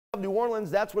New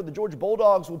Orleans. That's where the Georgia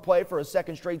Bulldogs will play for a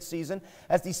second straight season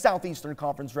as the Southeastern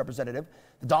Conference representative.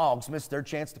 The Dogs missed their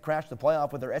chance to crash the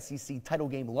playoff with their SEC title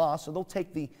game loss, so they'll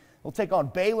take on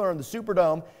Baylor in the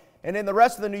Superdome. And in the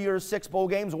rest of the New Year's Six bowl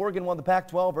games, Oregon won the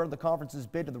Pac-12, earned the conference's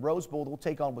bid to the Rose Bowl. They'll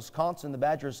take on Wisconsin. The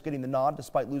Badgers getting the nod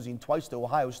despite losing twice to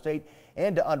Ohio State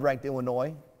and to unranked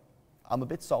Illinois. I'm a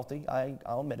bit salty,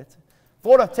 I'll admit it.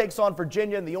 Florida takes on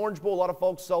Virginia in the Orange Bowl. A lot of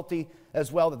folks salty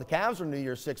as well that the Cavs are in the New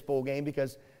Year's Six bowl game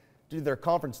because due to their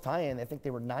conference tie-in, I think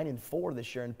they were 9-4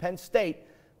 this year. And Penn State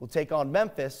will take on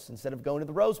Memphis instead of going to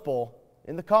the Rose Bowl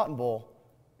in the Cotton Bowl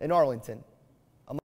in Arlington.